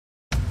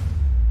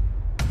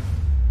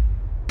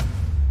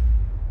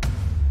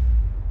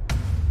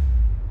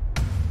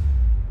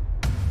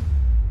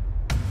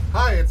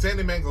it's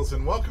Andy Mangels,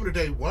 and welcome to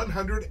day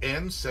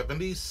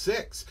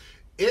 176.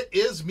 It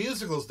is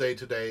Musicals Day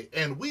today,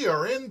 and we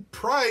are in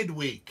Pride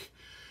Week.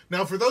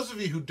 Now, for those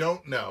of you who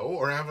don't know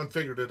or haven't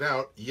figured it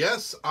out,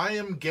 yes, I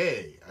am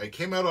gay. I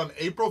came out on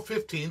April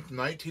 15th,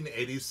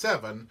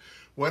 1987,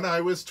 when I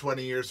was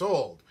 20 years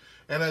old.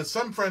 And as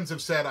some friends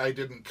have said, I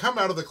didn't come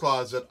out of the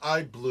closet,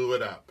 I blew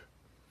it up.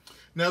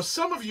 Now,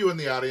 some of you in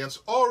the audience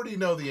already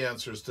know the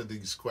answers to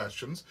these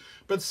questions,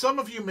 but some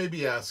of you may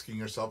be asking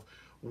yourself,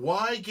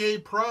 why gay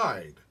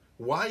pride?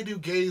 Why do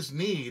gays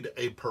need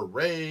a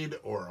parade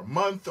or a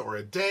month or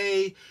a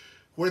day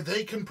where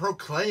they can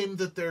proclaim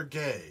that they're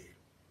gay?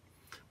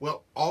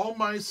 Well, all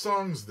my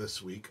songs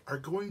this week are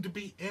going to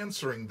be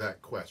answering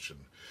that question.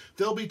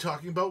 They'll be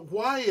talking about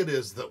why it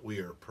is that we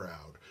are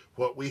proud,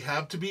 what we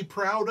have to be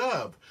proud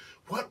of,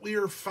 what we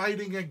are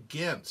fighting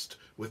against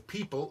with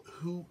people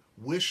who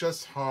wish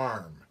us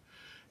harm,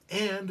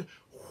 and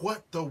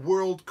what the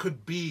world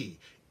could be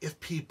if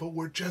people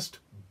were just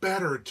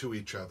better to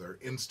each other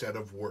instead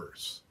of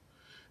worse.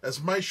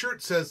 As my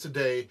shirt says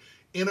today,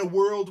 in a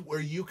world where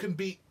you can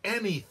be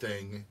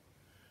anything,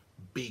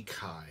 be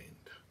kind.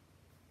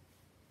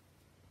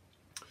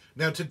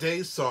 Now,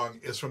 today's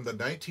song is from the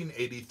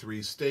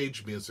 1983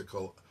 stage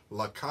musical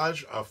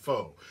Cage Aux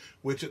Folles,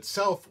 which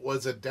itself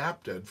was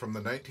adapted from the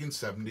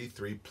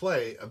 1973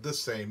 play of the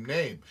same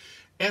name,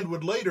 and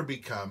would later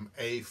become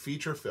a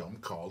feature film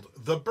called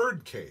The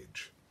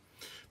Birdcage.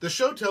 The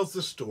show tells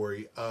the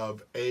story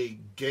of a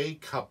gay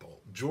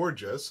couple,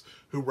 Georges,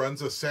 who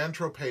runs a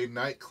Saint-Tropez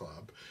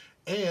nightclub,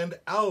 and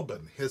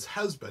Albin, his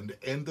husband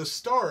and the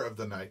star of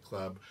the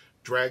nightclub,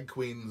 drag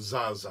queen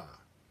Zaza.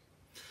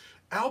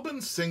 Albin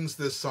sings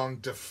this song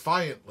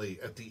defiantly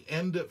at the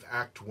end of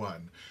Act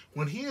 1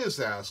 when he is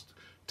asked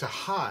to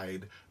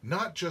hide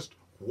not just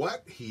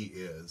what he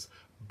is,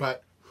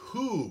 but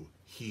who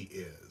he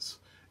is.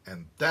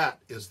 And that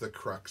is the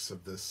crux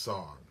of this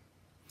song.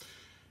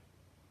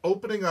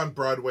 Opening on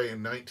Broadway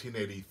in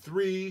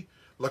 1983,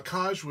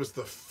 Cage was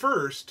the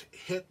first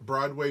hit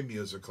Broadway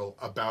musical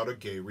about a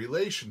gay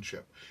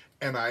relationship.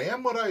 And I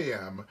Am What I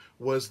Am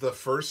was the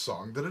first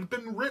song that had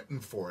been written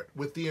for it,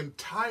 with the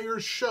entire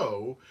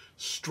show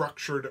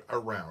structured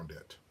around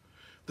it.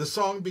 The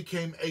song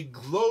became a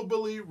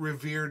globally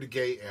revered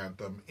gay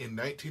anthem in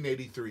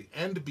 1983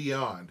 and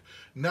beyond,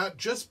 not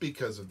just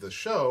because of the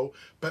show,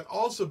 but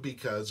also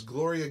because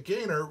Gloria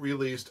Gaynor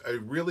released a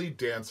really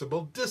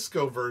danceable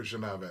disco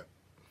version of it.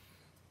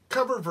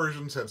 Cover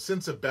versions have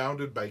since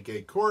abounded by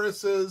gay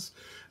choruses,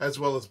 as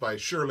well as by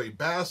Shirley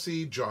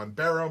Bassey, John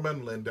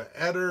Barrowman, Linda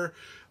Eder,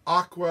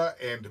 Aqua,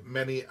 and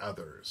many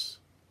others.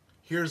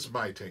 Here's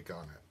my take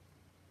on it.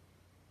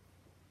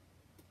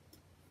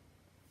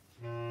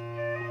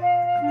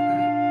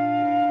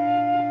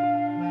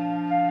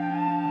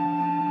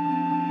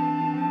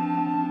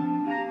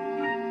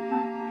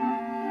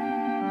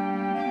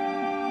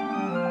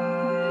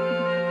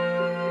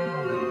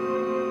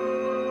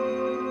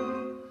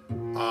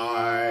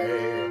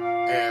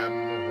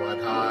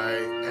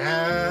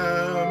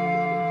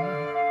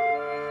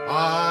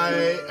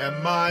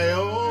 My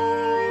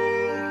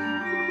own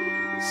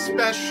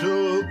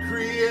special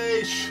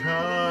creation.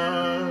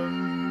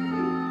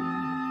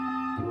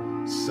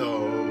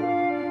 So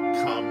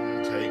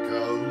come take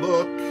a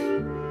look,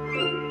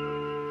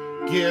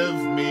 give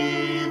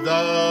me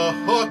the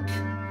hook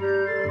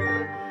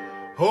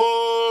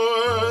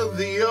or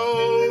the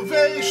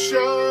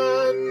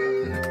ovation.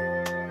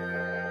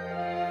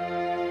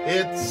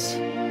 It's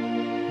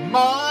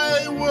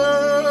my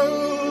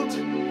world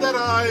that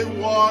I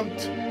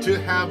want to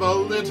have a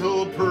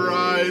little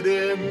pride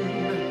in.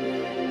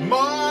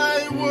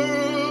 My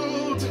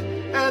world,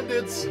 and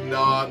it's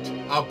not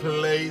a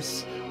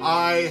place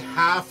I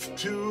have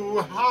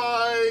to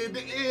hide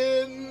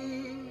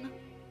in.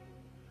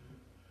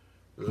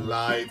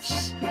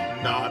 Life's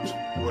not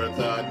worth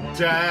a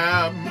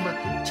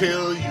damn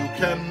till you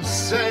can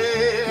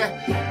say,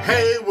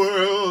 hey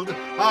world,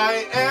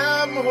 I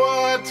am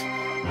what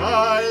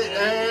I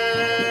am.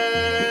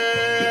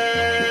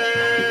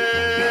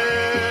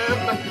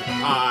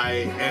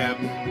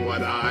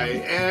 What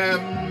I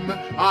am.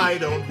 I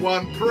don't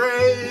want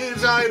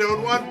praise, I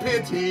don't want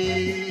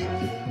pity.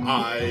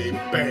 I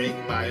bang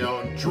my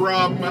own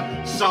drum.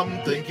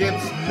 Some think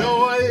it's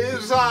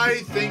noise,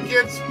 I think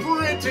it's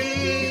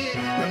pretty.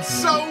 And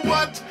so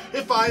what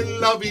if I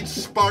love each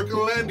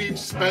sparkle and each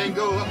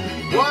spangle?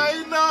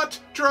 Why not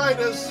try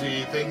to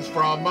see things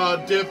from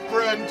a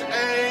different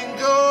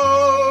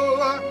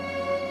angle?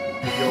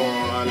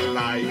 Your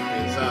life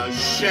is a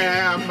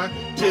sham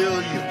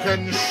till you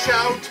can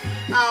shout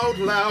out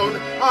loud,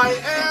 I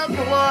am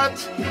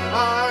what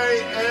I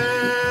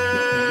am.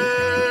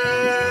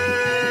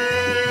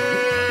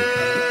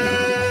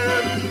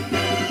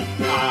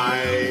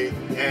 I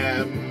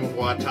am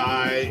what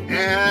I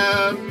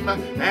am,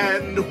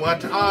 and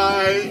what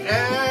I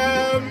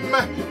am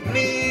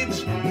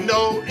needs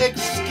no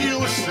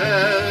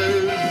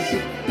excuses.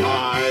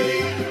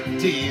 I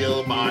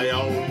deal my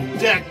own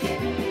deck,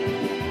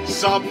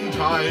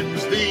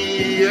 sometimes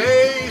the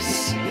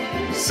ace,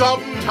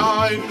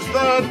 sometimes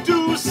the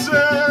deuces.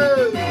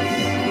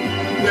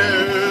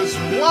 There's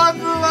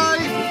one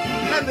life,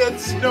 and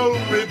it's no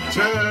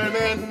return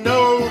and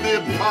no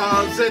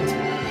deposit.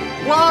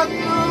 One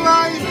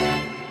life,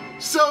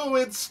 so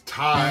it's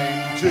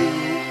time to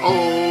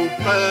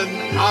open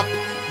up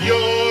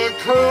your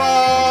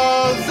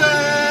closet.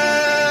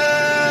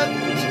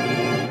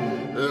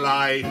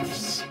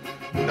 Life's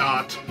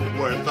not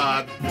worth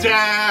a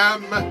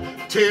damn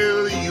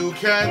till you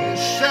can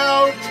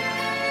shout,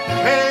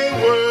 "Hey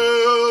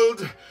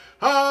world,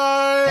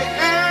 I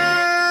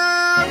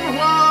am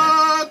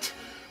what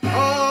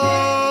I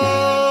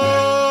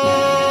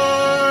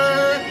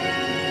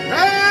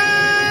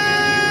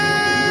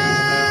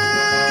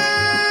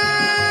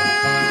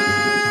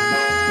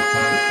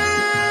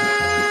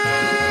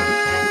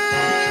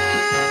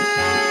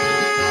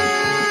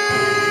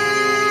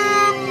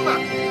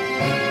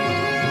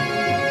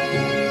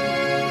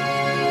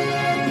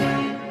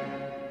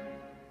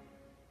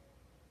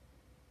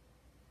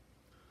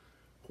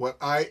What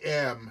I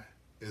am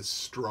is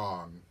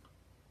strong.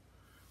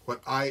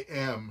 What I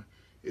am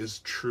is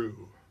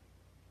true.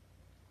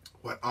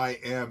 What I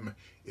am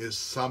is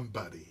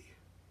somebody.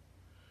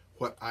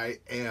 What I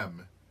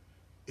am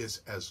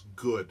is as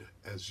good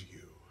as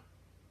you.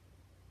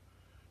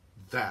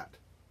 That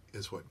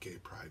is what gay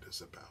pride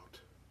is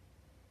about.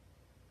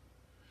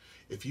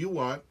 If you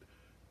want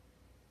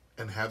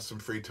and have some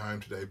free time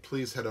today,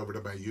 please head over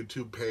to my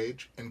YouTube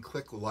page and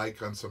click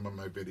like on some of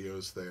my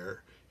videos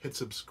there. Hit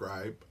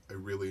subscribe. I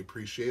really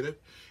appreciate it.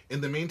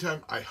 In the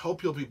meantime, I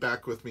hope you'll be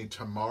back with me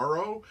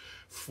tomorrow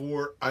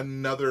for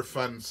another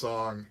fun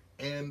song,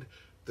 and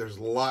there's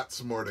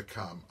lots more to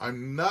come.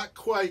 I'm not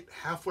quite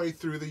halfway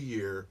through the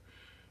year,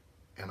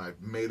 and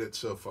I've made it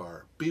so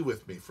far. Be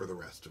with me for the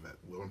rest of it,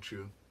 won't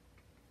you?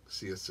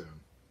 See you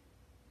soon.